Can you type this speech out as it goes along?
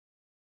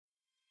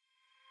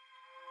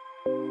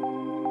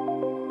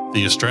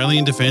the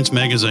Australian Defence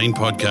Magazine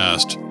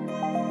podcast.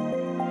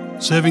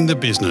 Serving the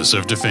business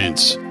of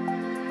defence.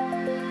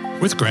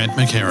 With Grant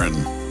McHerron.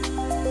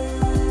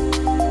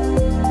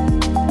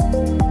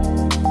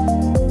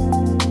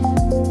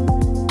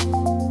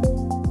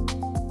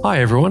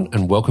 Hi everyone,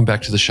 and welcome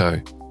back to the show.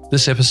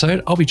 This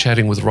episode, I'll be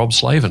chatting with Rob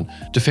Slavin,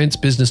 Defence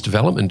Business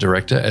Development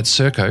Director at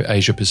Serco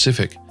Asia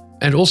Pacific,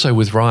 and also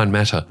with Ryan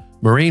Matter,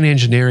 Marine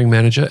Engineering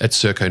Manager at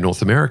Serco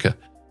North America.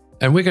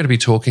 And we're going to be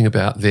talking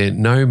about their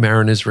No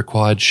Mariners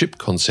Required Ship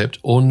concept,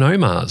 or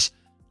NOMARS.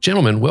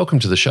 Gentlemen, welcome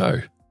to the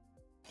show.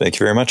 Thank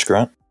you very much,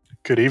 Grant.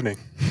 Good evening.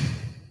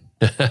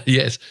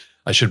 Yes,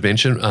 I should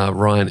mention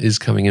Ryan is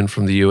coming in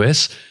from the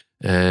US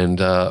and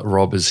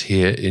Rob is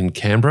here in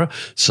Canberra.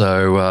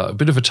 So a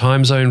bit of a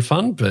time zone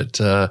fun, but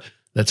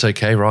that's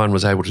okay. Ryan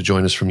was able to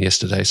join us from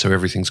yesterday, so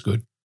everything's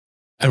good.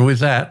 And with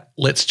that,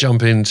 let's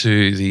jump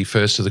into the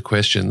first of the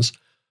questions.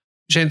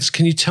 Gents,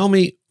 can you tell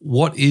me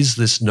what is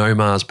this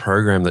NOMARS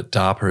program that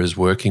DARPA is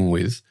working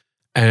with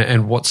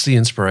and what's the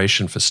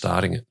inspiration for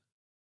starting it?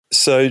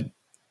 So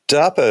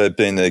DARPA,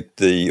 being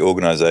the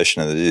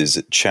organisation that it is,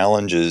 it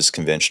challenges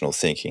conventional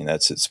thinking.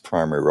 That's its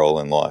primary role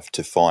in life,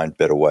 to find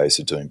better ways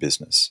of doing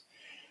business.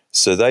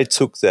 So they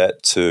took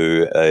that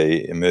to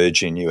a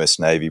emerging US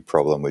Navy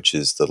problem, which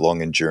is the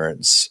long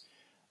endurance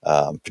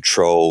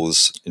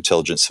patrols,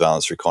 intelligence,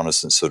 surveillance,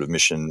 reconnaissance sort of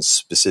missions,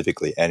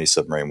 specifically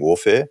anti-submarine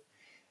warfare,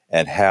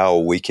 and how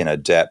we can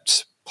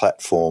adapt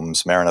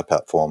platforms, mariner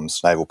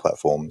platforms, naval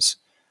platforms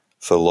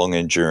for long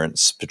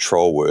endurance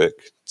patrol work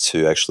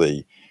to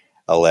actually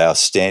allow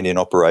stand-in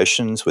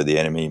operations where the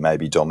enemy may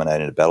be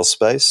dominating a battle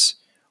space,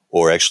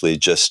 or actually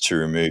just to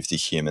remove the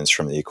humans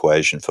from the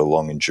equation for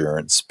long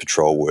endurance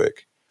patrol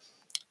work.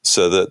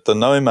 So the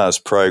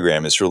NOMARS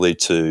program is really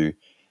to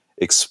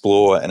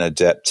explore and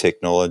adapt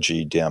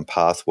technology down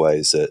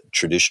pathways that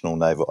traditional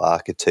naval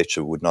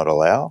architecture would not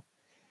allow.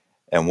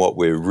 And what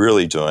we're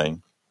really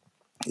doing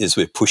is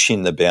we're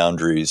pushing the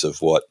boundaries of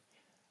what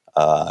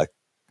I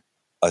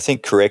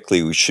think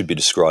correctly we should be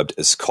described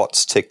as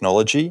COTS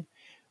technology.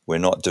 We're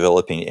not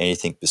developing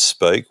anything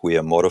bespoke. We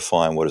are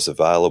modifying what is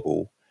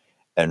available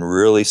and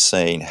really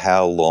seeing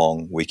how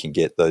long we can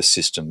get those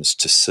systems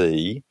to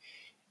sea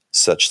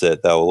such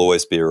that they will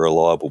always be a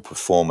reliable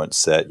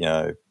performance that,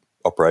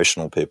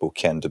 operational people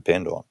can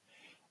depend on.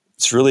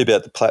 It's really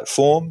about the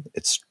platform.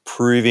 It's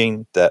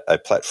proving that a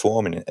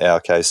platform, in our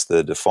case,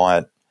 the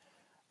Defiant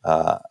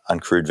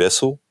uncrewed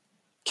vessel,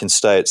 can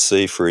stay at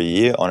sea for a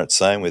year on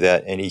its own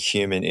without any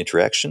human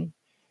interaction,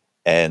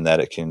 and that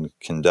it can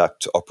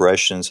conduct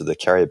operations with the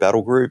carrier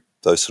battle group,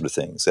 those sort of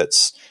things.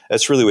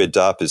 That's really where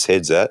DARPA's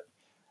head's at.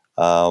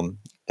 I'll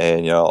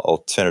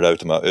turn it over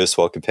to my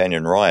erstwhile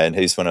companion, Ryan.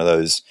 He's one of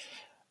those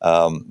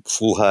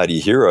foolhardy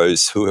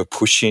heroes who are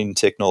pushing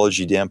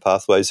technology down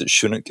pathways that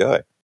shouldn't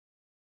go.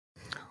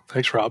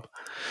 Thanks, Rob.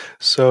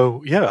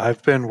 So,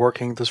 I've been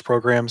working this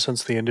program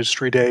since the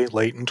industry day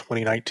late in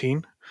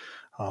 2019.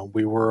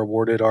 We were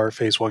awarded our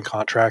Phase 1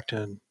 contract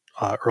in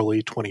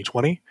early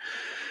 2020.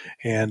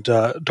 And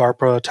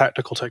DARPA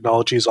Tactical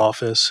Technologies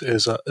Office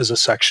is a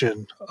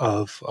section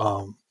of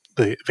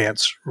the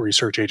Advanced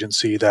Research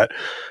Agency that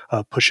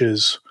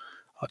pushes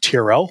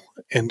TRL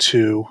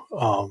into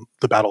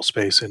the battle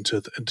space, into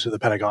the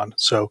Pentagon.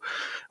 So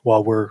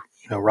while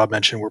Rob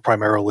mentioned we're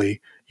primarily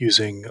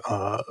using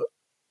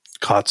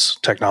COTS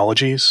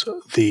technologies,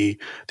 the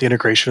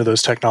integration of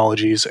those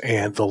technologies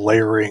and the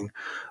layering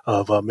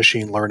of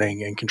machine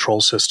learning and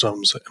control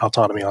systems and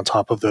autonomy on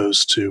top of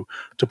those to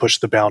push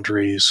the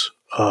boundaries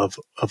of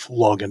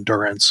long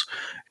endurance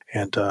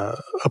and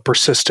a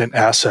persistent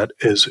asset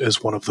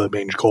is one of the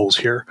main goals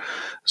here.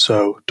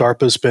 So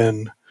DARPA's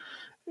been,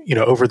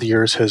 over the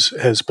years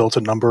has built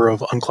a number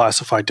of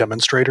unclassified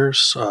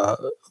demonstrators.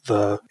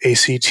 The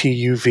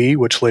ACTUV,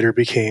 which later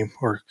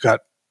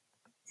got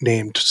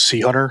named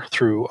Sea Hunter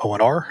through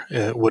ONR,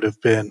 it would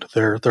have been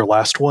their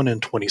last one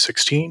in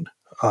 2016.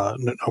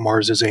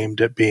 NOMARS is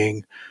aimed at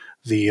being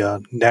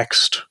the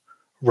next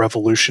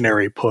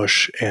revolutionary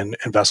push in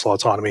vessel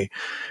autonomy.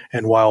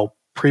 And while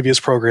previous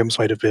programs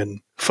might have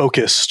been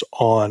focused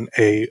on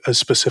a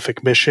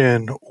specific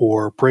mission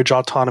or bridge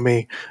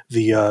autonomy,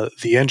 the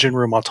engine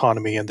room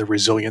autonomy and the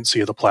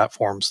resiliency of the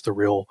platforms, the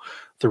real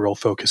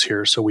focus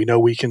here. So we know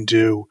we can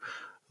do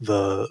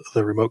the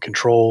remote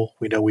control.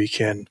 We know we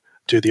can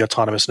do the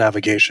autonomous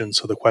navigation.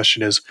 So the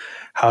question is,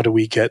 how do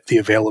we get the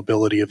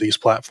availability of these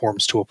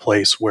platforms to a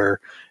place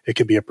where it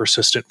can be a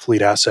persistent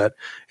fleet asset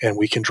and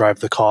we can drive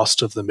the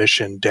cost of the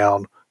mission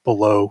down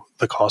below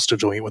the cost of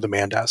doing it with a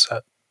manned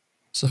asset?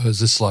 So is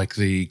this like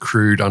the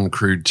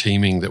crewed-uncrewed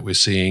teaming that we're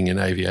seeing in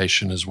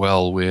aviation as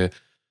well, where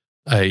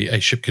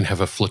a ship can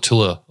have a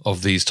flotilla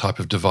of these type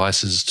of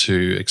devices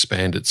to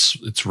expand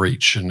its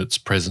reach and its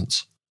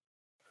presence?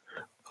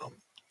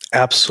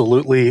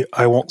 Absolutely.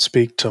 I won't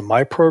speak to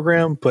my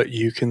program, but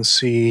you can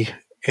see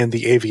in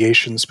the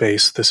aviation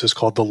space, this is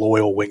called the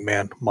loyal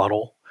wingman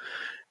model.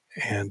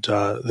 And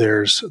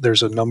there's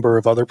a number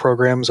of other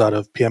programs out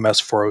of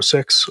PMS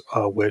 406,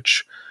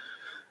 which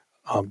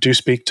do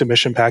speak to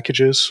mission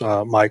packages.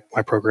 My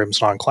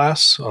program's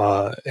non-class,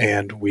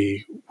 and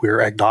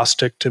we're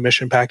agnostic to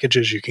mission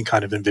packages. You can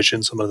kind of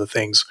envision some of the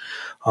things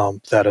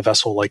that a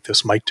vessel like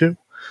this might do,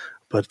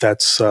 but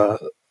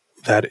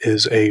that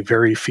is a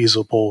very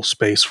feasible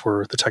space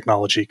where the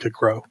technology could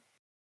grow.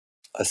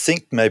 I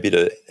think maybe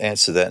to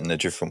answer that in a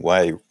different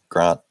way,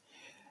 Grant,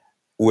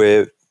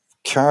 where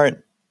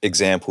current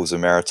examples of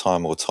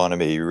maritime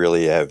autonomy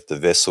really have the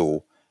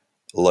vessel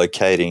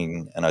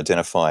locating and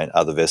identifying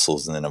other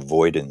vessels and then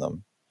avoiding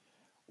them.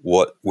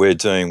 What we're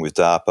doing with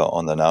DARPA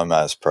on the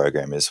NOMARS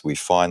program is we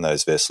find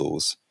those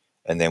vessels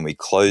and then we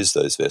close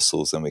those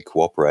vessels and we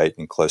cooperate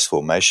in close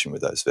formation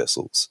with those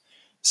vessels.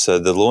 So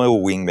the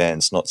loyal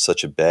wingman's not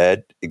such a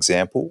bad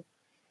example,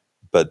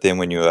 but then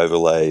when you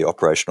overlay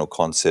operational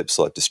concepts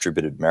like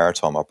distributed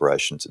maritime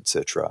operations,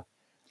 etc.,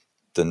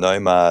 the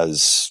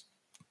NOMARS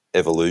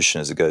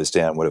evolution as it goes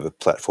down, whatever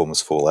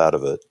platforms fall out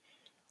of it,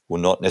 will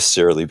not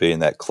necessarily be in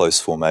that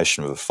close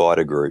formation of a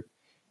fighter group.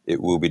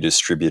 It will be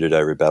distributed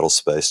over battle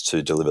space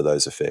to deliver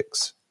those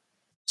effects.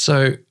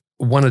 So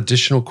one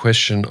additional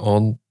question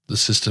on the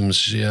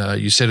systems,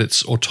 you said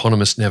it's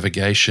autonomous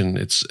navigation.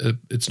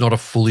 It's not a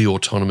fully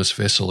autonomous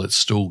vessel. It's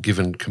still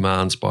given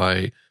commands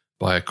by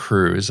a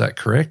crew. Is that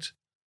correct?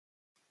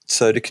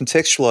 So to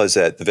contextualize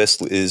that, the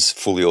vessel is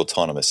fully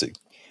autonomous.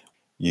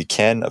 You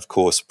can, of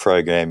course,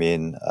 program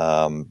in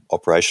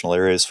operational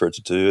areas for it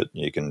to do it.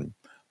 You can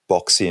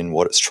box in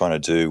what it's trying to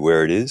do,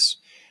 where it is.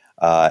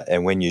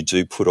 And when you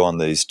do put on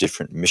these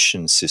different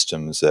mission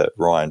systems that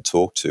Ryan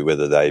talked to,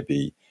 whether they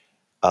be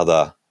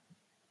other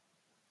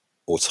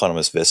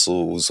autonomous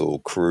vessels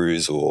or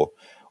crews or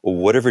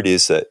whatever it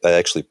is that they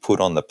actually put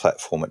on the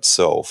platform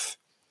itself,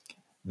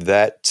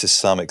 that to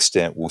some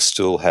extent will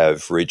still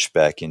have reached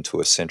back into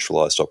a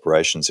centralized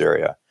operations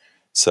area,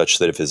 such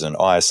that if there's an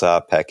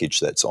ISR package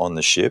that's on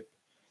the ship,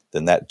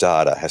 then that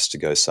data has to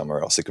go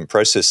somewhere else. It can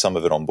process some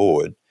of it on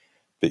board,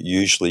 but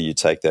usually you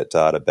take that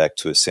data back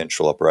to a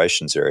central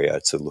operations area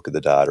to look at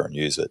the data and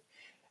use it.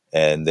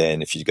 And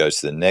then if you go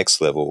to the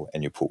next level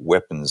and you put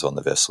weapons on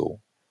the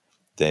vessel,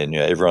 then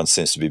everyone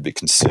seems to be a bit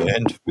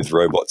concerned with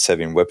robots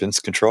having weapons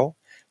control.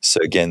 So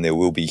again, there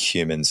will be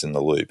humans in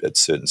the loop at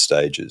certain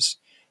stages.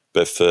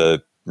 But for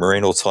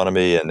marine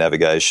autonomy and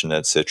navigation,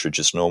 etc.,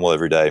 just normal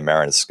everyday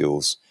mariner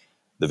skills,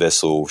 the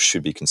vessel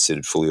should be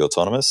considered fully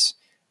autonomous.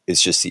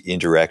 It's just the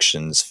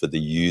interactions for the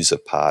user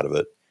part of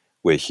it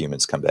where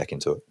humans come back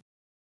into it.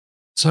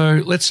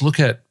 So let's look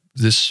at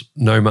this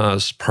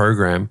NOMARS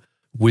program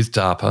with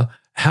DARPA.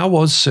 How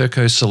was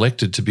Serco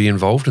selected to be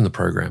involved in the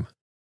program?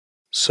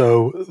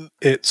 So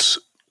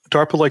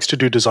DARPA likes to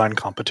do design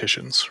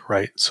competitions,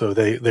 right? So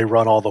they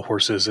run all the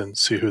horses and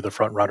see who the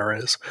front runner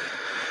is.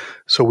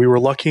 So we were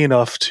lucky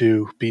enough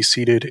to be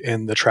seated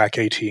in the Track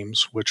A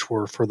teams, which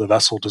were for the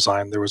vessel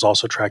design. There was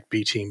also Track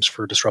B teams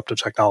for disruptive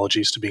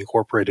technologies to be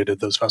incorporated in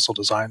those vessel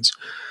designs.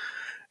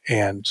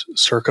 And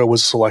Serco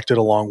was selected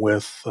along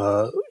with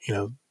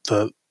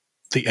the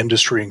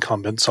industry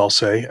incumbents, I'll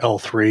say,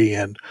 L3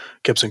 and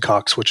Gibson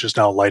Cox, which is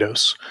now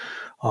Leidos,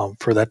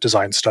 for that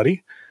design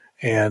study.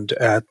 And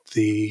at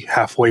the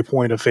halfway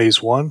point of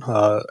phase one,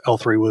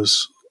 L3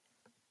 was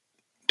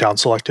down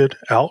selected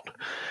out.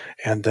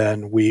 And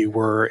then we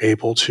were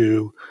able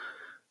to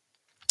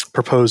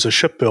propose a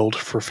ship build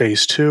for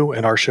phase two,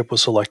 and our ship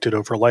was selected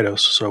over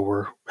Leidos. So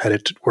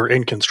we're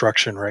in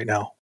construction right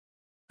now.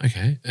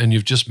 Okay. And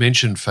you've just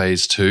mentioned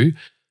phase two.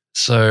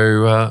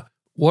 So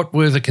what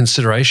were the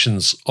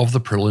considerations of the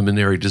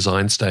preliminary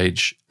design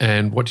stage,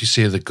 and what do you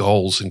see are the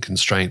goals and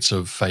constraints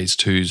of phase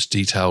two's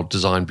detailed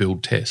design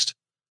build test?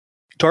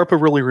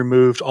 DARPA really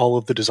removed all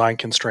of the design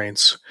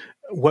constraints.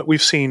 What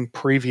we've seen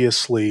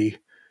previously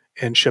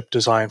in ship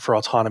design for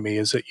autonomy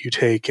is that you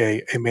take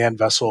a manned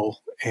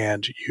vessel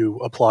and you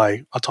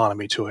apply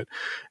autonomy to it.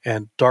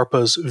 And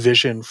DARPA's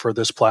vision for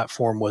this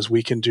platform was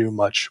we can do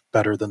much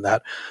better than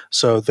that.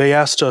 So they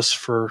asked us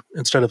for,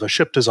 instead of a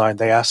ship design,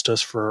 they asked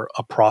us for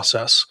a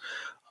process,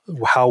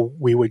 how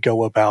we would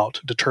go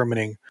about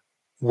determining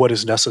what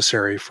is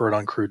necessary for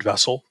an uncrewed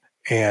vessel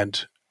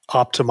and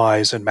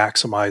optimize and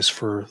maximize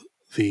for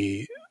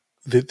the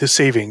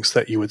savings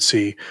that you would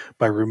see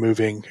by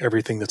removing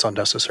everything that's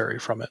unnecessary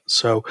from it.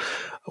 So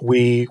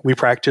we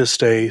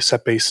practiced a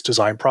set-based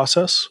design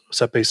process.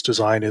 Set-based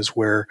design is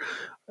where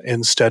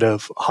instead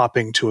of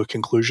hopping to a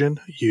conclusion,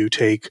 you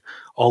take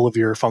all of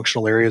your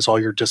functional areas, all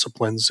your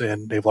disciplines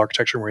in naval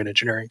architecture, marine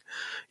engineering,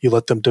 you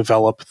let them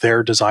develop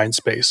their design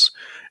space,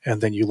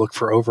 and then you look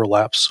for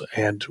overlaps.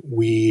 And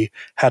we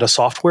had a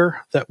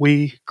software that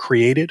we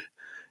created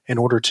in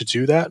order to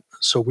do that.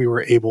 So we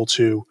were able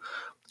to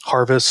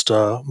harvest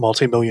a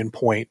multi-million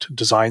point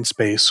design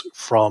space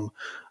from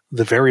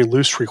the very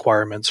loose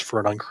requirements for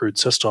an uncrewed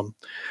system,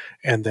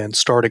 and then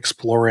start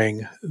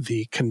exploring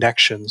the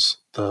connections,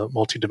 the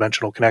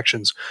multidimensional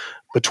connections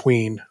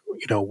between,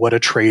 what a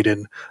trade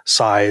in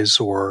size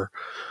or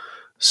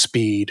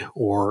speed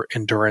or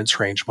endurance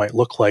range might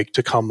look like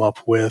to come up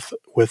with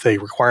a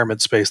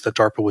requirement space that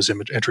DARPA was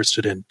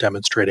interested in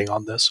demonstrating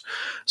on this.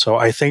 So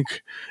I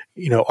think,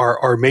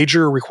 our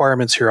major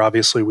requirements here,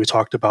 obviously, we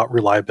talked about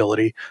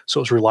reliability. So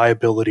it was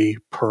reliability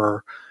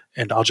per,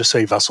 and I'll just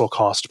say vessel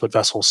cost, but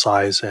vessel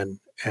size and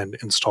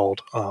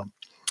installed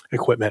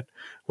equipment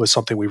was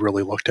something we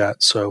really looked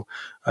at. So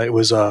it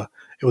was a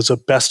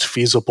best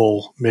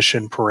feasible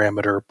mission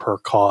parameter per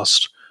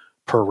cost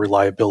per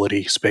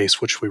reliability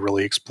space, which we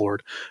really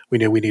explored. We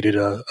knew we needed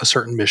a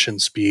certain mission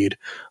speed.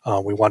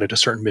 We wanted a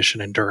certain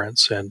mission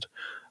endurance, and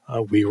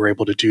we were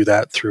able to do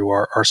that through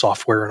our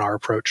software and our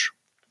approach.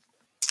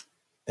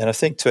 And I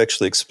think to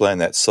actually explain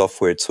that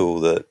software tool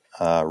that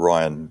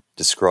Ryan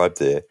described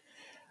there,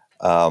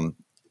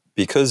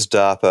 because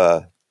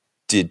DARPA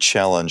did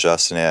challenge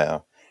us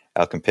and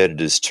our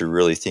competitors to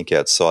really think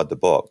outside the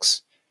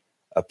box,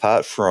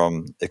 apart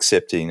from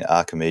accepting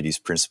Archimedes'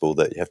 principle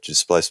that you have to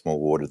displace more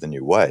water than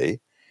you weigh,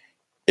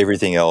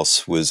 everything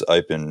else was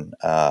open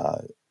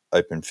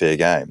fair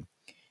game.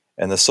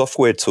 And the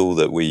software tool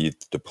that we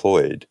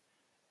deployed,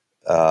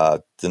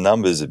 the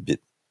numbers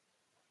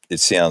it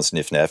sounds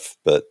niff-naff,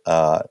 but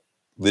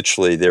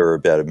literally there are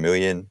about 1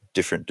 million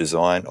different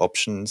design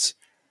options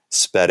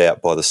spat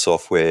out by the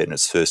software in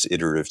its first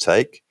iterative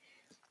take.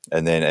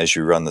 And then as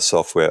you run the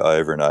software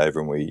over and over,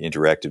 and we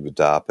interacted with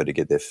DARPA to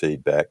get their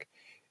feedback,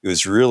 it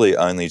was really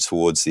only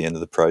towards the end of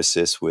the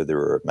process where there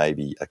were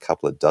maybe a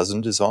couple of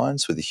dozen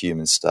designs where the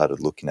humans started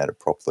looking at it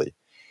properly.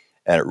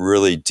 And it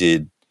really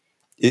did,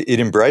 it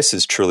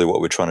embraces truly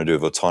what we're trying to do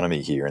with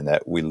autonomy here, in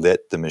that we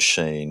let the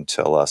machine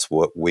tell us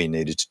what we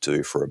needed to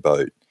do for a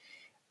boat.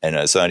 And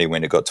it's only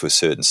when it got to a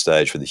certain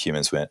stage where the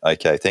humans went,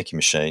 okay, thank you,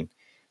 machine.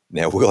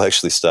 Now we'll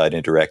actually start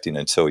interacting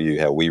and tell you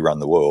how we run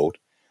the world.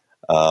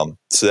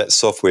 So that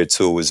software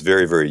tool was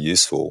very, very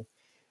useful.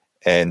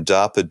 And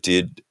DARPA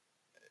did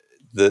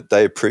that.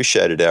 They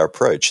appreciated our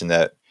approach in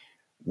that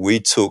we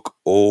took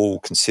all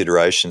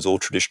considerations, all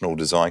traditional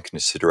design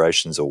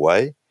considerations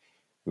away.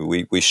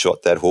 We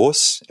shot that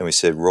horse and we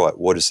said, right,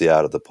 what is the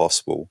art of the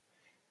possible?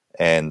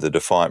 And the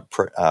Defiant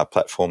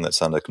platform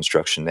that's under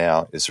construction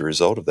now is a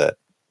result of that.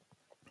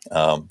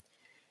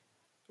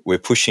 We're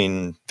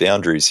pushing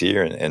boundaries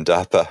here, and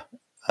DARPA,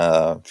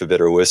 for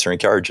better or worse, are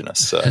encouraging us.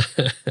 So.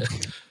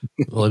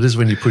 Well, it is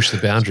when you push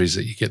the boundaries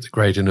that you get the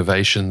great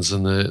innovations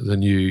and the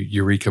new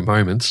eureka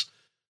moments,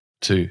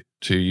 to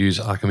use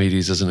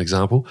Archimedes as an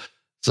example.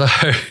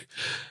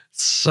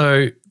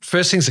 So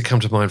first things that come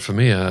to mind for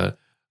me are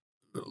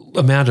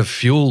amount of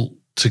fuel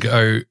to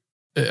go.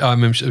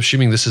 I'm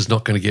assuming this is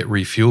not going to get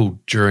refueled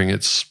during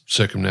its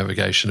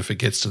circumnavigation if it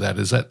gets to that.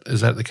 Is that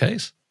the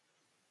case?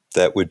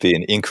 That would be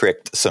an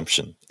incorrect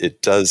assumption.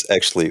 It does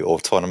actually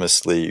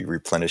autonomously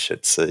replenish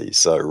at sea.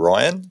 So,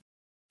 Ryan?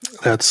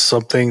 That's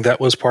something that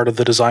was part of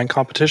the design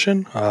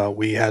competition.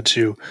 We had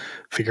to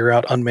figure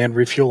out unmanned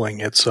refueling.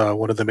 It's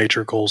one of the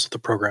major goals of the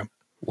program.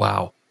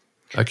 Wow.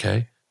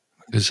 Okay.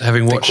 Because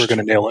having watched, we're going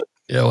to nail it.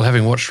 Yeah, well,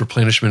 having watched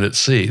replenishment at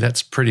sea,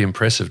 that's pretty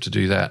impressive to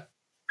do that.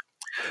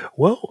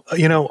 Well,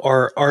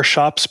 our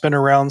shop's been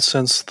around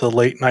since the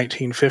late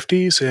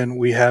 1950s, and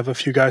we have a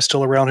few guys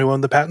still around who own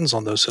the patents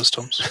on those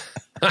systems.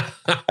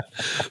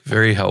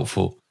 Very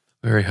helpful.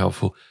 Very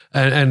helpful.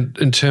 And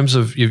in terms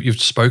of,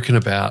 you've spoken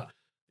about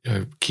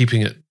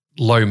keeping it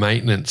low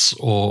maintenance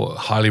or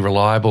highly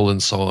reliable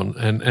and so on.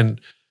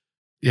 And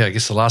yeah, I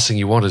guess the last thing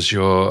you want is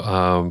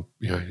your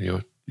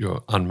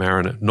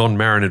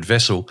non-marinated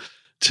vessel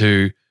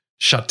to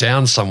shut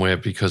down somewhere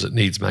because it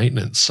needs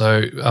maintenance.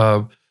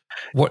 So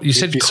what you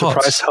said, you'd be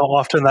surprised how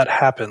often that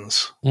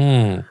happens.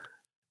 Yeah,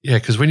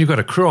 because when you've got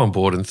a crew on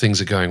board and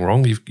things are going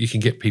wrong, you can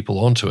get people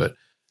onto it.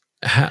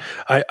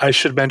 I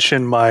should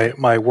mention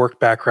my work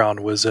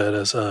background was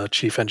as a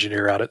chief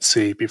engineer out at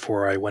sea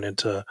before I went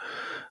into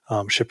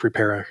ship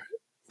repair,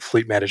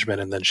 fleet management,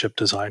 and then ship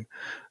design.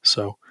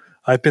 So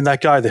I've been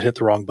that guy that hit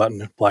the wrong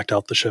button and blacked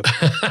out the ship.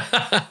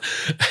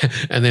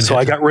 And then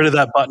I got rid of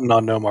that button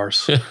on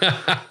NOMARS.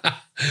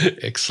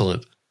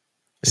 Excellent.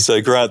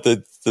 So, Grant,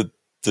 the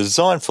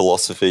design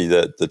philosophy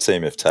that the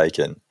team have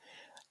taken,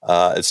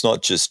 it's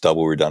not just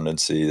double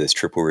redundancy, there's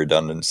triple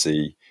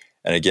redundancy.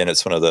 And again,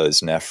 it's one of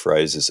those naff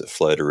phrases that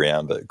float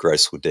around, but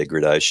graceful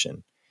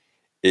degradation.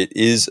 It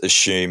is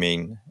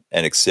assuming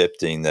and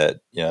accepting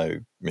that,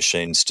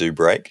 machines do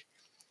break.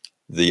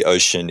 The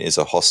ocean is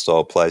a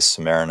hostile place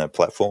to mariner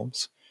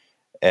platforms.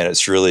 And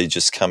it's really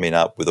just coming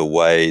up with a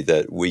way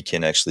that we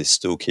can actually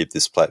still keep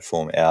this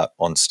platform out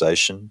on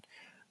station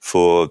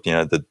for,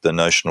 the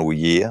notional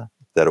year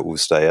that it will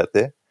stay out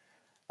there.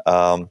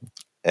 And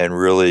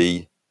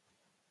really,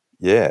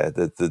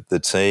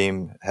 the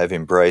team have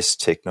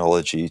embraced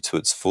technology to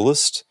its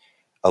fullest.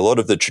 A lot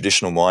of the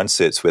traditional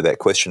mindsets where that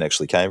question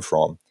actually came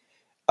from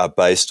are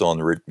based on,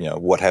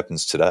 what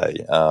happens today.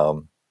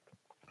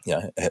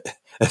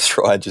 As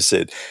Ryan just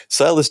said,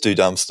 sailors do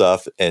dumb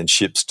stuff and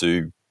ships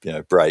do,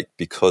 break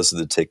because of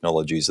the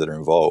technologies that are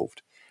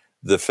involved.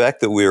 The fact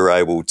that we were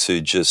able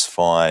to just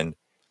find,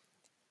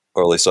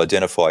 or at least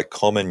identify,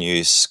 common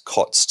use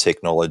COTS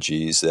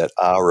technologies that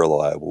are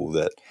reliable,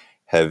 that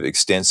have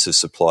extensive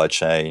supply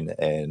chain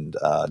and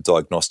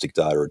diagnostic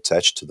data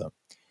attached to them.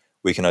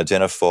 We can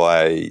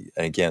identify,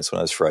 and again, it's one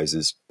of those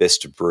phrases,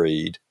 best of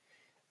breed,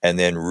 and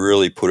then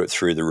really put it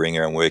through the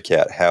ringer and work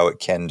out how it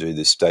can do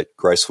this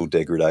graceful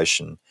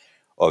degradation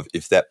of,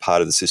 if that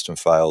part of the system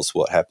fails,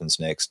 what happens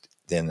next,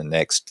 then the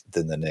next,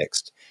 then the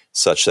next,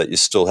 such that you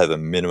still have a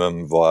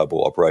minimum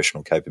viable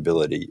operational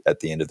capability at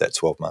the end of that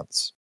 12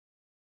 months.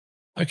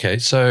 Okay,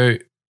 so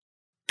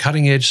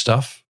cutting edge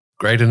stuff,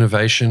 great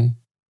innovation,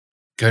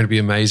 going to be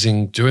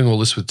amazing, doing all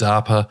this with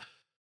DARPA,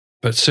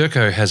 but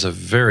Serco has a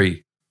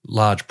very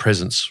large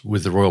presence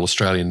with the Royal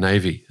Australian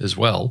Navy as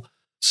well.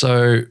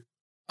 So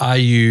are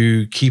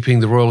you keeping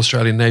the Royal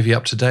Australian Navy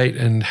up to date,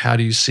 and how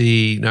do you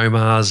see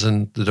NOMARS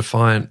and the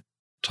Defiant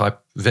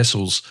type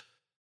vessels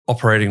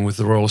operating with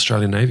the Royal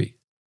Australian Navy?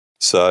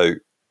 So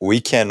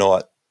we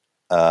cannot,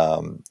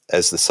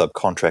 as the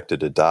subcontractor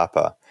to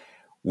DARPA,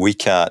 we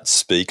can't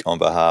speak on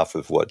behalf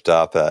of what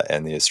DARPA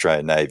and the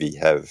Australian Navy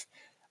have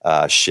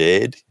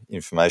shared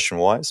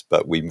information-wise,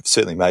 but we've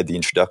certainly made the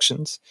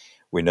introductions.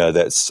 We know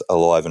that's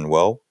alive and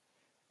well.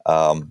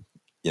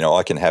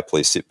 I can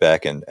happily sit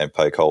back and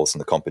poke holes in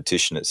the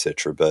competition,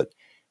 etc. But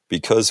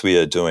because we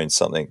are doing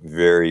something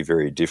very,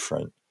 very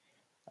different,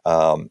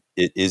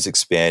 it is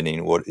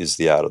expanding what is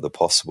the art of the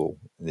possible.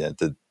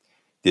 The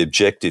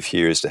objective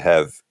here is to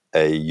have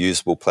a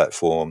usable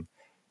platform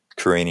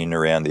careening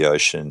around the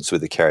oceans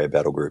with a carrier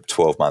battle group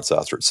 12 months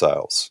after it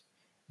sails.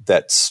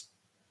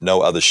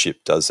 No other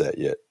ship does that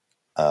yet.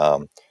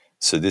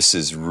 So this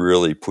is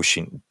really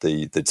pushing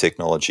the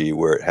technology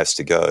where it has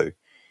to go.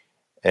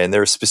 And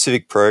there are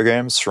specific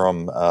programs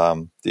from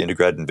the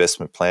Integrated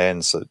Investment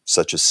Plan,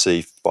 such as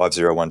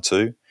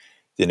C5012,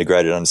 the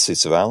Integrated Undersea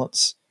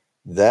Surveillance.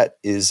 That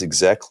is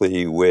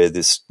exactly where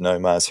this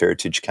NOMARS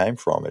heritage came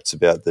from. It's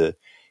about the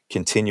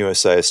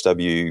continuous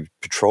ASW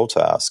patrol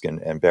task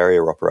and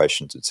barrier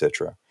operations,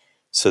 etc.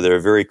 So there are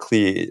very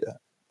clear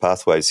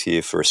pathways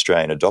here for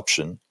Australian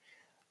adoption.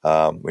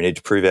 We need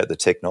to prove out the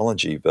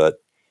technology,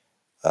 but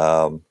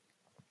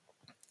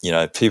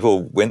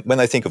people, when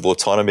they think of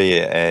autonomy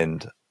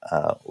and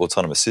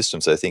autonomous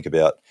systems, they think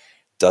about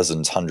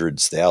dozens,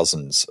 hundreds,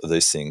 thousands of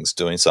these things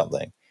doing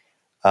something.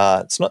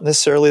 It's not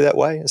necessarily that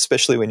way,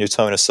 especially when you're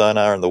towing a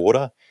sonar in the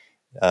water.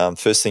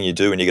 First thing you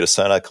do when you get a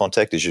sonar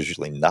contact is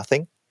usually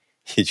nothing.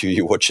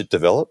 You watch it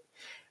develop.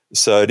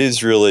 So it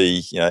is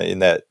really, in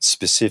that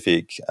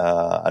specific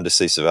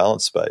undersea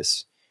surveillance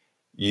space,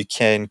 you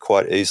can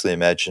quite easily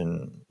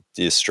imagine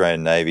the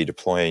Australian Navy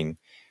deploying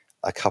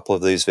a couple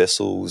of these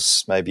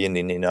vessels, maybe in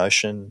the Indian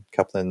Ocean, a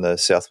couple in the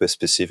Southwest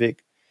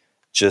Pacific,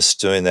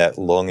 just doing that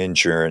long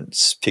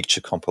endurance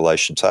picture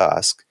compilation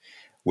task,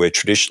 where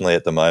traditionally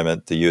at the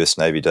moment the US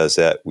Navy does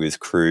that with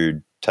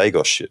crewed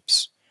Tagos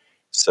ships.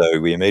 So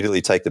we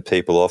immediately take the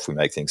people off, we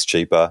make things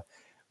cheaper,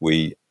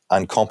 we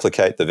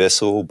uncomplicate the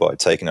vessel by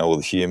taking all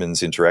the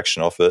humans'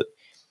 interaction off it.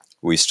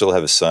 We still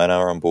have a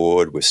sonar on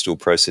board, we're still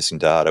processing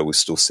data, we're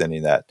still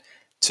sending that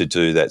to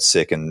do that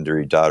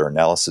secondary data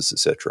analysis,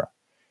 etc.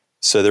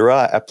 So there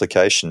are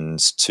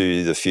applications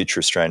to the future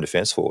Australian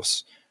Defence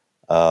Force.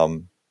 But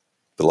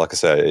like I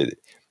say,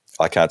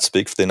 I can't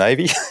speak for the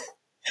Navy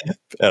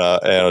and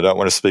I don't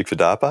want to speak for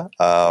DARPA.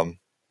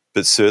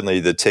 But certainly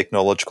the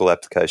technological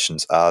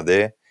applications are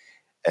there,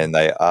 and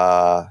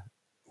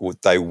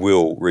they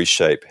will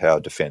reshape how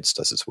defence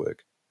does its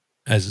work.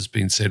 As has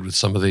been said with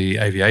some of the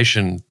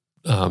aviation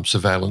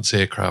surveillance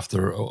aircraft,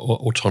 the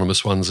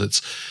autonomous ones,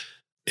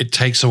 it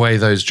takes away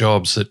those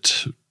jobs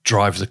that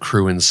drive the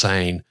crew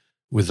insane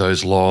with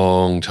those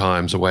long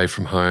times away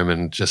from home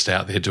and just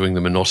out there doing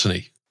the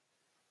monotony.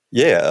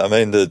 Yeah, I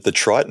mean, the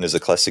Triton is a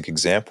classic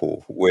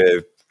example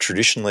where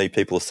traditionally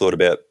people have thought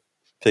about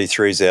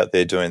P3s out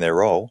there doing their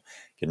role,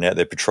 getting out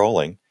there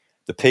patrolling.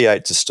 The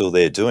P8s are still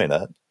there doing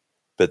it,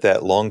 but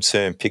that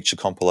long-term picture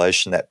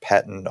compilation, that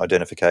pattern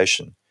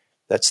identification,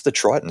 that's the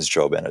Triton's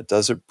job, and it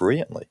does it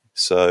brilliantly.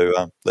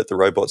 So let the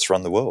robots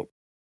run the world.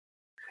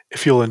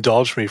 If you'll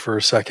indulge me for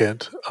a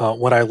second,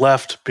 when I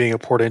left being a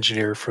port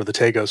engineer for the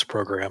Tagos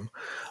program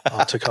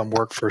to come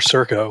work for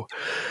Serco,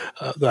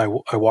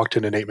 I walked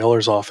into Nate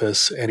Miller's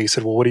office and he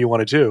said, "Well, what do you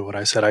want to do?" And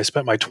I said, "I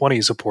spent my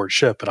 20s aboard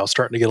ship and I was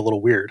starting to get a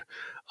little weird.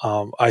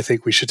 I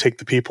think we should take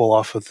the people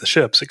off of the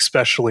ships,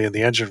 especially in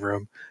the engine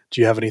room. Do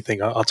you have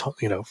anything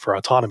for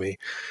autonomy?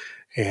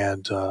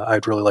 And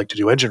I'd really like to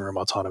do engine room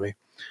autonomy."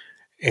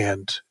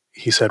 And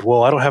he said,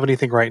 "Well, I don't have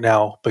anything right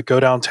now, but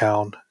go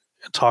downtown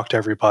and talk to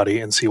everybody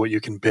and see what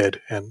you can bid."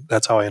 And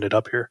that's how I ended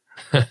up here.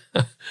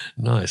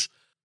 Nice.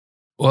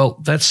 Well,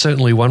 that's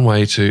certainly one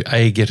way to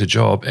A, get a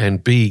job,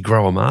 and B,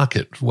 grow a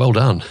market. Well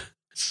done.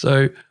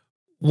 So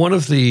one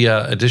of the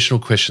additional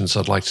questions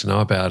I'd like to know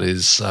about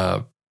is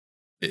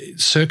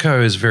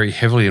Serco is very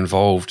heavily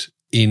involved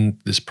in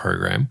this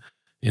program,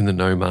 in the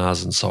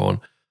NOMARS and so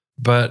on.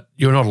 But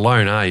you're not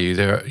alone, are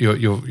you?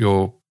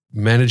 You're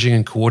managing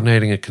and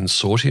coordinating a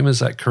consortium, is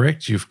that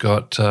correct? You've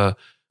got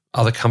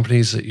other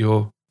companies that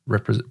you're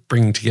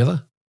bringing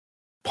together?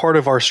 part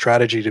of our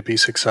strategy to be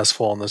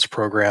successful in this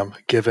program,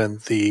 given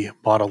the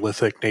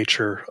monolithic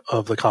nature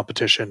of the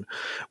competition,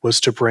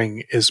 was to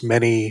bring as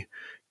many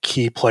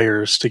key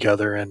players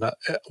together in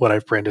what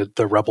I've branded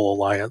the Rebel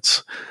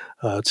Alliance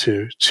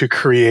to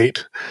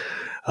create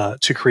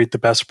the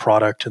best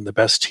product and the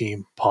best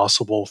team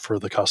possible for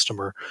the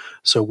customer.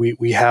 So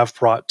we have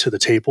brought to the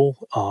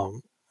table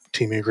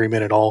teaming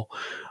agreement and all,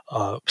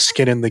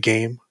 skin in the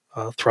game,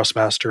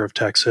 Thrustmaster of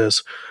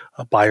Texas,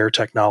 Bayer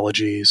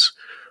Technologies,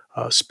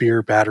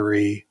 Spear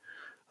Battery,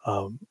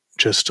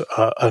 just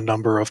a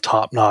number of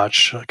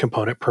top-notch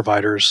component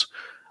providers,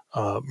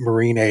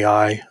 Marine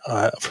AI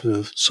for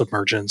the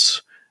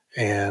submergence,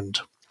 and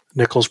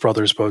Nichols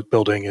Brothers Boat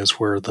Building is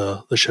where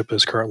the ship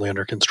is currently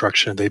under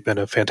construction. They've been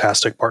a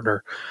fantastic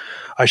partner.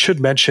 I should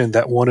mention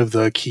that one of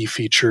the key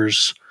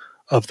features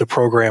of the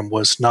program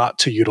was not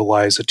to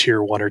utilize a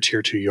tier 1 or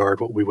tier 2 yard,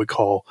 what we would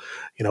call,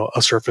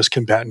 a surface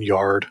combatant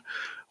yard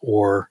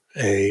or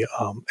an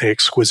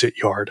exquisite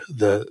yard.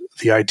 The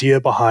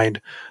idea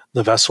behind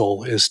the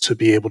vessel is to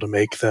be able to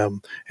make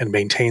them and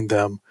maintain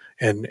them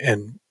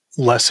and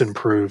less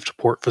improved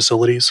port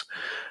facilities,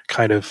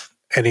 kind of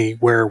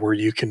anywhere where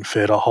you can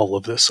fit a hull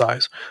of this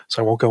size.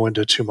 So I won't go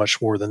into too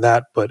much more than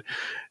that, but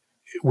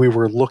we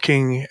were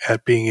looking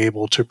at being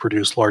able to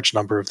produce large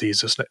number of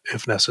these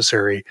if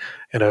necessary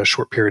in a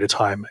short period of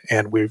time,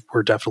 and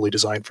we're definitely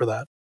designed for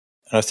that.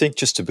 And I think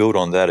just to build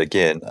on that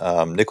again,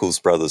 Nichols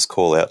Brothers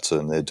call out to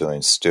them, they're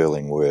doing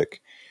sterling work.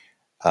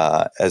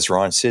 As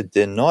Ryan said,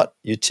 they're not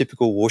your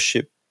typical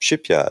warship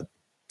shipyard.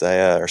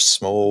 They are a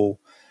small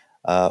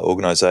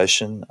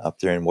organization up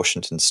there in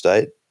Washington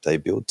State. They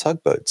build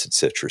tugboats,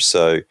 etc.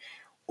 So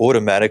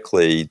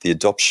automatically the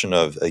adoption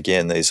of,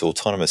 again, these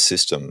autonomous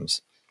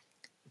systems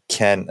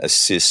can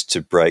assist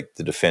to break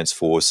the Defence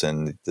Force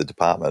and the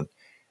department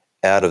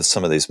out of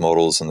some of these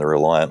models, and they're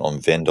reliant on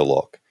vendor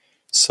lock.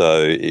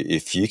 So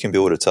if you can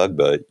build a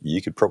tugboat,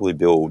 you could probably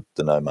build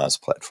the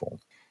NOMARS platform.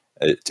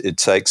 It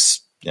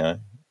takes,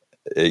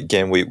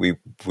 again,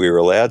 we're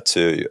allowed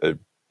to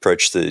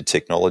approach the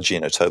technology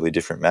in a totally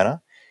different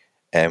manner,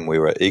 and we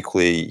were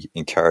equally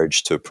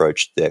encouraged to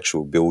approach the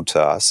actual build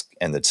task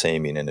and the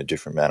teaming in a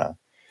different manner.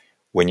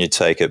 When you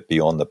take it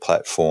beyond the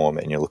platform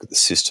and you look at the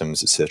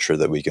systems, etc.,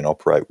 that we can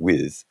operate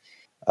with,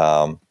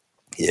 Serco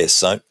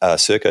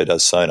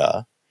does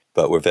sonar,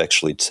 but we've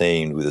actually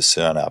teamed with a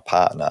sonar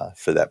partner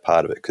for that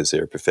part of it because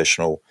they're a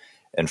professional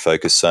and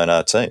focused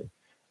sonar team.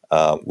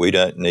 We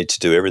don't need to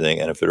do everything,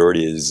 and if it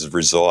already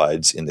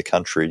resides in the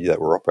country that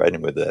we're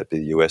operating with, that be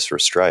the US or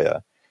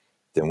Australia,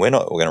 then we're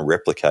going to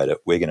replicate it.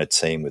 We're going to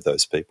team with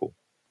those people.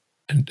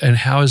 And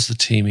how is the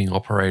teaming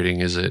operating?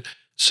 Is it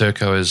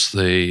Serco as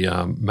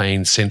the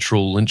main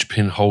central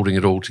linchpin holding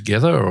it all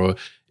together, or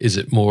is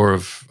it more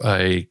of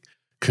a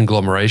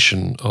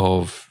conglomeration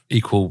of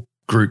equal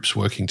groups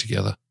working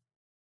together?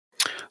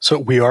 So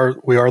we are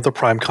the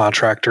prime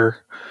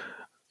contractor,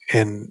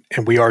 and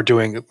we are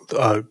doing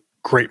a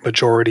great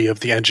majority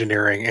of the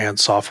engineering and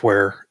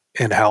software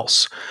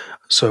in-house.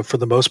 So for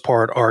the most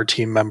part, our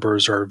team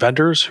members are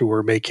vendors who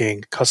are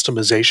making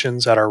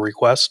customizations at our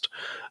request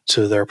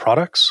to their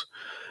products.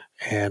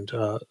 And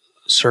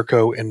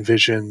Serco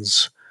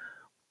envisions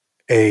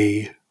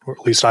or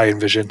at least I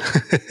envision,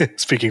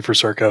 speaking for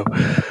Serco,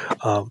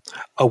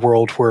 a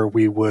world where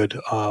we would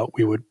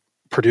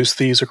produce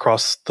these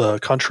across the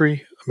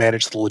country,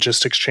 manage the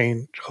logistics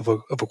chain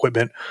of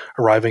equipment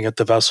arriving at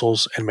the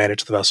vessels, and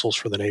manage the vessels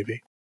for the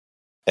Navy.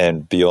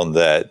 And beyond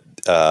that,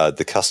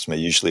 the customer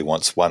usually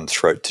wants one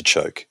throat to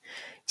choke.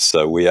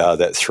 So we are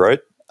that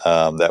throat.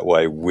 That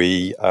way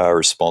we are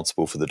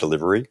responsible for the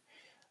delivery.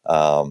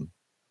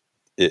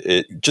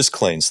 It just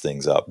cleans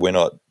things up. We're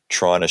not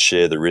trying to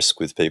share the risk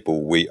with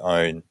people. We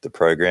own the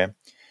program.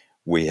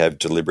 We have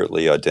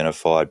deliberately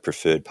identified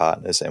preferred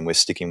partners, and we're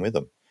sticking with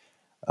them.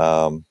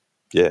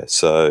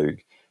 So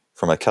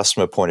from a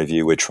customer point of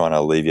view, we're trying to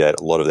alleviate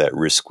a lot of that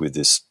risk with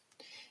this.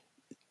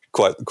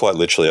 Quite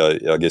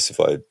literally, I guess if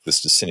I was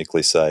to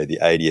cynically say, the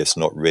ADF's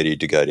not ready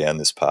to go down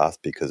this path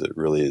because it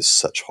really is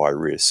such high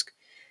risk.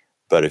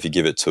 But if you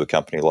give it to a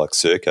company like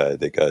Serco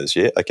that goes,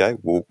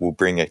 we'll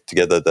bring it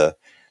together, the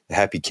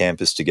happy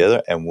campers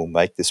together, and we'll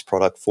make this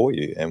product for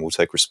you, and we'll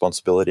take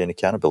responsibility and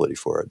accountability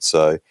for it.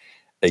 So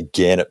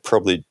again, it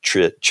probably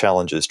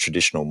challenges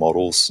traditional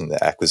models in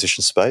the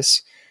acquisition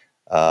space.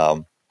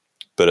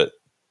 But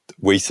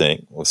we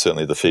think, well,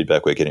 certainly the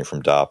feedback we're getting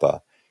from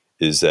DARPA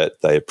is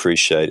that they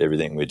appreciate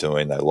everything we're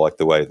doing. They like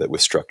the way that we've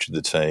structured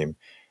the team,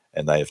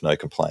 and they have no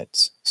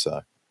complaints.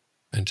 So,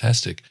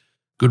 fantastic.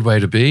 Good way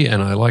to be.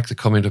 And I like the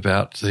comment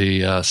about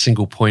the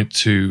single point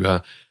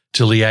to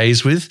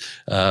liaise with.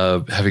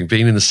 Having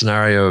been in the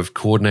scenario of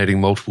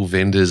coordinating multiple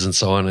vendors and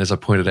so on, as I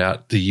pointed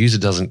out, the user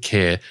doesn't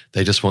care.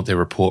 They just want their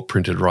report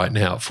printed right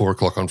now at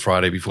 4:00 on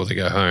Friday before they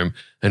go home.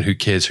 And who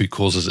cares who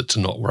causes it to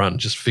not run?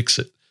 Just fix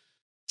it.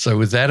 So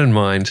with that in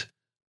mind,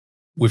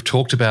 we've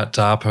talked about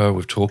DARPA,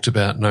 we've talked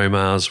about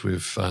NOMARS,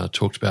 we've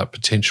talked about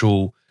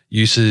potential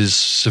uses,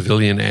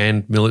 civilian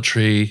and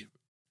military,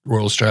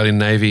 Royal Australian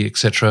Navy,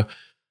 etc.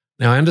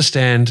 Now, I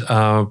understand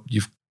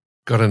you've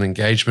got an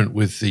engagement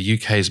with the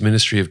UK's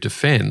Ministry of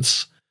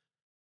Defence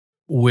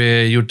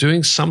where you're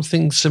doing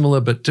something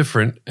similar but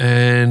different,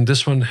 and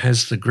this one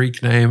has the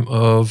Greek name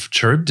of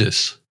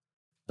Charybdis.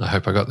 I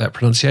hope I got that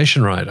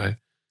pronunciation right.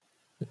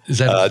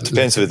 It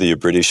depends whether you're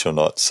British or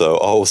not, so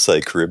I'll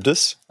say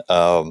Charybdis.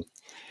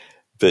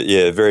 But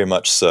yeah, very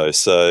much so.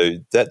 So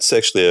that's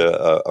actually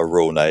a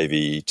Royal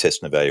Navy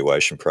test and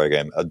evaluation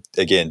program.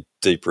 Again,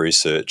 deep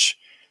research.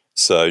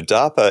 So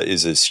DARPA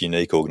is this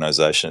unique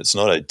organisation. It's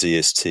not a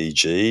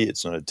DSTG,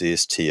 it's not a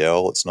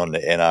DSTL, it's not an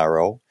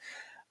NRL.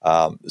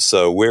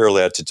 So we're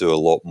allowed to do a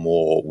lot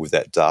more with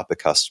that DARPA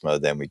customer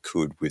than we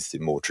could with the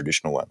more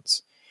traditional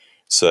ones.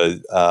 So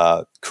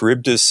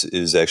Charybdis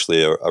is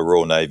actually a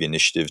Royal Navy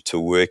initiative to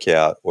work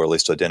out, or at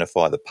least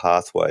identify, the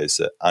pathways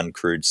that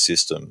uncrewed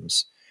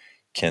systems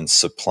can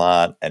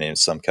supplant and in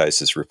some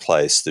cases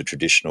replace the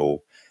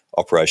traditional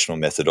operational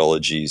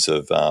methodologies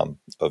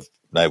of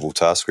naval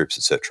task groups,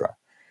 etc.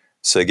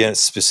 So again, it's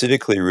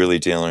specifically really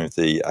dealing with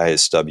the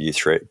ASW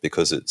threat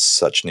because it's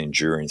such an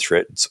enduring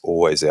threat. It's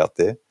always out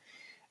there.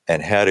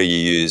 And how do you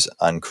use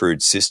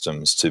uncrewed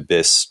systems to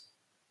best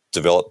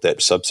develop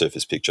that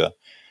subsurface picture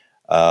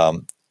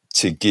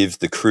to give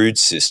the crewed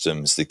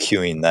systems the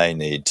cueing they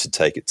need to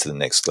take it to the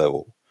next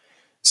level?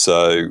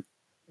 So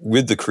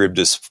with the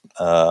Charybdis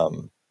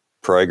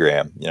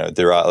program,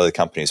 there are other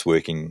companies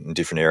working in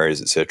different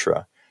areas,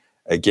 etc.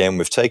 Again,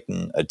 we've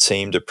taken a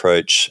teamed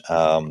approach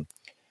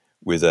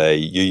with a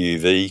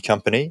UUV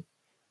company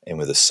and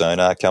with a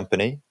sonar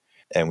company,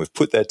 and we've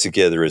put that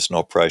together as an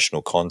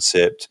operational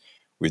concept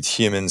with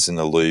humans in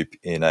the loop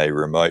in a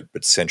remote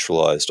but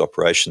centralised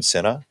operations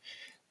centre.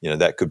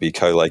 That could be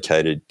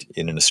co-located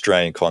in an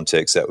Australian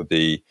context. That would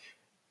be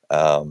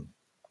an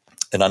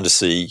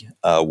undersea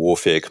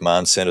warfare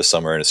command centre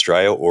somewhere in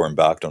Australia, or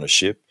embarked on a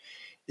ship.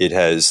 It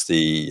has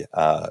the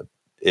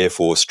Air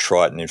Force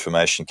Triton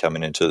information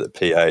coming into it, the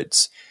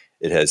P-8s.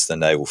 It has the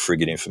naval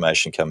frigate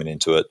information coming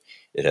into it.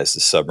 It has the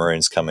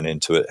submarines coming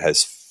into it. It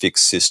has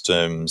fixed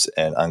systems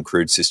and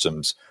uncrewed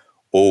systems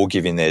all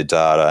giving their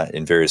data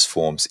in various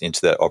forms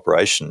into that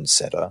operations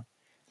centre,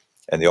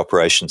 and the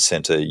operations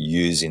centre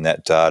using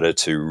that data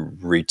to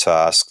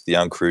retask the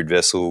uncrewed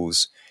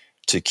vessels,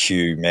 to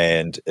queue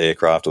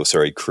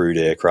crewed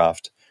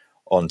aircraft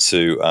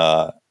onto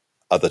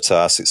other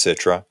tasks,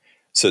 etc.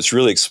 So it's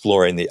really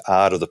exploring the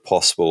art of the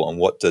possible and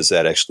what does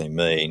that actually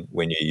mean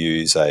when you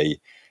use a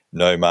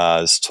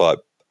NOMARS type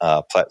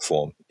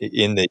platform.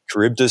 In the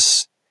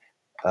Charybdis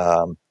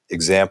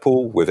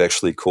example, we've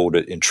actually called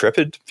it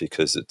Intrepid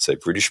because it's a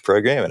British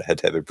program and it had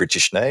to have a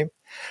British name.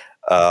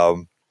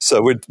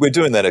 So we're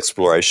doing that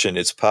exploration.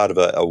 It's part of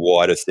a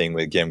wider thing,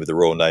 again, with the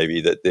Royal Navy,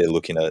 that they're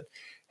looking at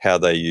how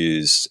they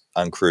use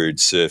uncrewed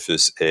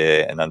surface,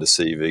 air and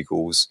undersea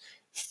vehicles,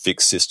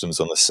 fixed systems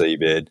on the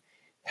seabed,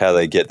 how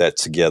they get that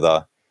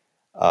together.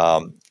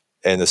 And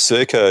the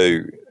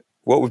Serco,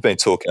 what we've been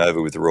talking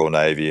over with the Royal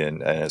Navy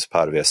and as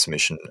part of our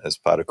submission, as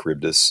part of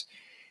Charybdis,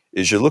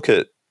 is you look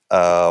at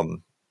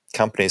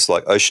companies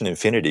like Ocean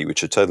Infinity,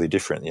 which are totally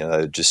different.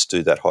 They just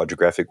do that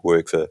hydrographic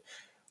work for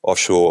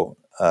offshore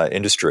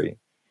industry.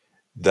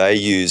 They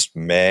used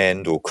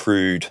manned or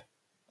crewed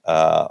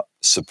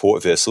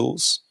support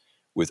vessels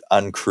with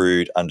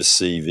uncrewed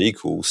undersea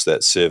vehicles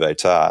that survey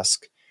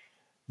task.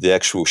 The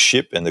actual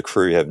ship and the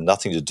crew have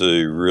nothing to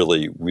do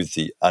really with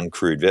the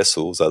uncrewed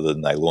vessels other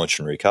than they launch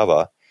and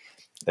recover.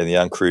 And the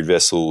uncrewed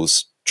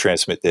vessels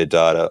transmit their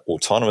data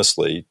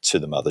autonomously to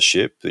the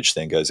mothership, which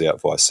then goes out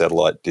via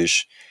satellite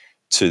dish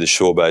to the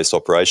shore-based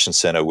operations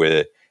centre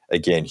where,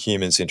 again,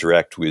 humans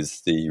interact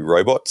with the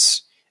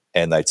robots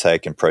and they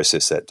take and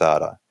process that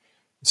data.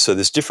 So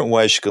there's different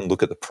ways you can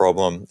look at the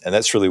problem, and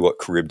that's really what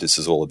Charybdis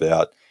is all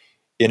about,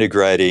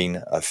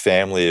 integrating a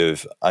family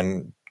of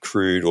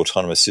uncrewed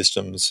autonomous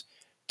systems,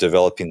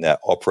 developing that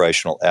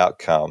operational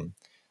outcome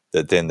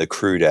that then the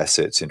crewed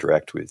assets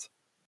interact with.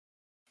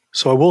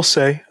 So I will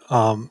say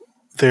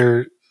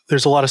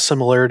there's a lot of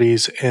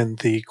similarities in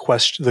the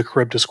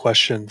Charybdis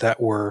question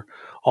that were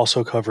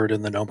also covered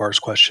in the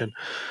NOMARS question.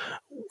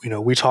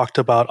 We talked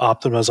about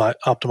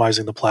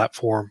optimizing the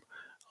platform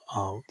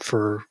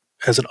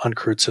as an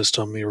uncrewed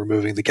system,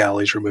 removing the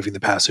galleys, removing the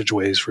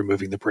passageways,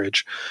 removing the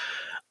bridge.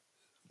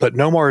 But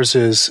NOMARS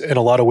is, in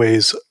a lot of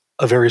ways,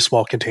 a very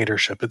small container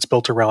ship. It's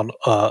built around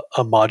a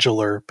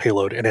modular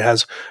payload, and it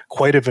has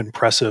quite an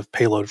impressive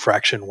payload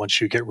fraction once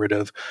you get rid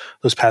of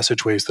those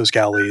passageways, those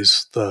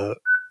galleys, the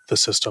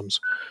systems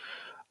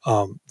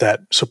that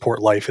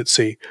support life at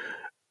sea.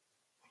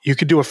 You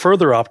could do a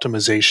further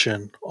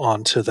optimization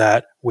onto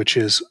that, which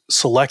is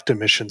select a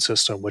mission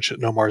system, which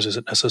NOMARS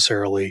isn't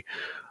necessarily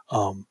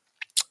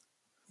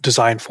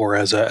designed for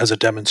as a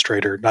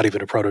demonstrator, not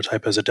even a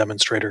prototype, as a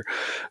demonstrator.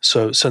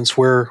 So since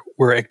we're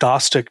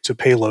agnostic to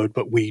payload,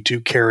 but we do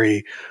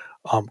carry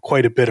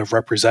quite a bit of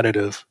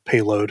representative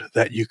payload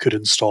that you could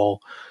install,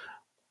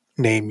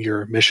 name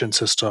your mission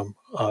system.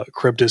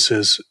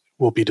 Charybdis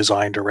will be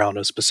designed around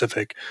a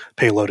specific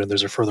payload, and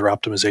there's a further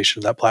optimization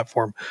of that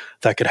platform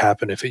that could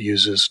happen if it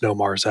uses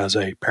NOMARS as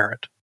a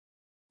parent.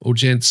 Well,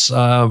 gents,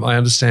 I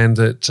understand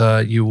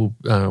that you will,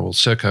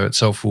 Serco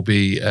itself will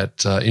be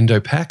at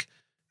Indo-Pac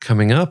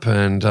coming up,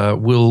 and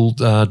will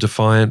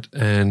Defiant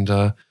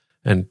and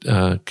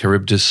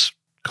Charybdis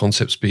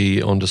concepts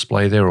be on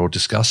display there or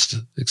discussed,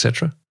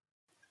 etc.?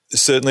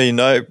 Certainly,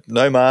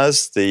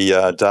 NOMARS, the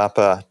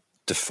DARPA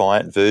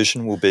Defiant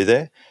version, will be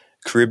there.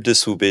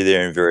 Charybdis will be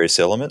there in various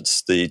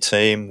elements. The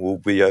team will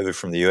be over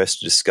from the US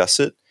to discuss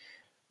it.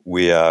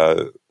 We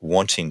are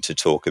wanting to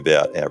talk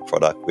about our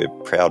product. We're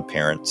proud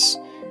parents,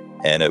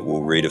 and it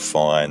will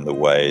redefine the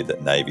way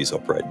that navies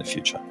operate in the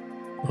future.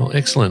 Well,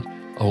 excellent.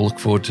 I'll look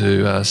forward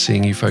to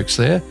seeing you folks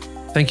there.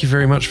 Thank you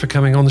very much for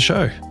coming on the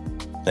show.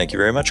 Thank you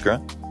very much,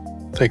 Grant.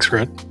 Thanks,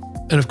 Grant.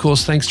 And of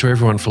course, thanks to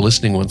everyone for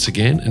listening once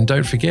again. And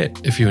don't forget,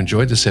 if you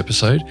enjoyed this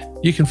episode,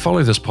 you can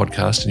follow this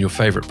podcast in your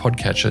favourite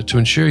podcatcher to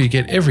ensure you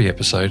get every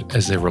episode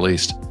as they're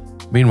released.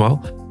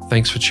 Meanwhile,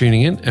 thanks for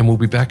tuning in, and we'll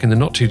be back in the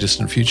not too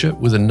distant future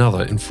with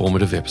another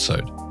informative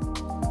episode.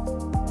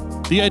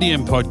 The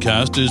ADM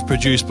podcast is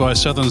produced by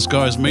Southern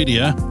Skies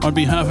Media on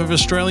behalf of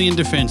Australian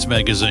Defence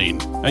Magazine,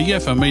 a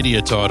YAFA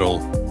media title.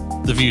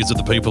 The views of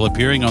the people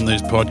appearing on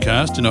this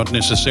podcast do not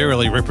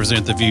necessarily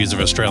represent the views of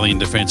Australian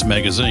Defence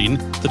Magazine,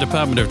 the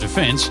Department of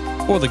Defence,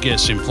 or the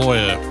guest's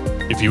employer.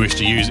 If you wish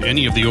to use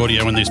any of the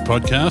audio in this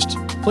podcast,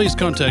 please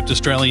contact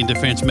Australian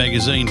Defence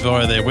Magazine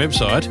via their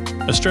website,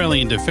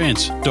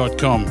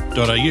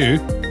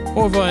 australiandefence.com.au,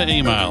 or via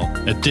email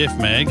at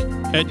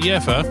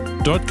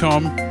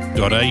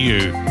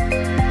defmag@yafa.com.au.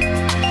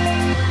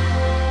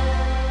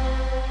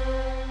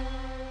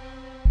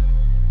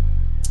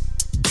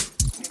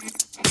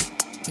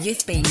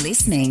 You've been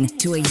listening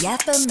to a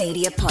YAFA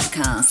Media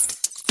podcast.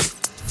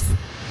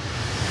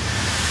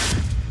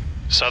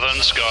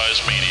 Southern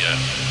Skies Media.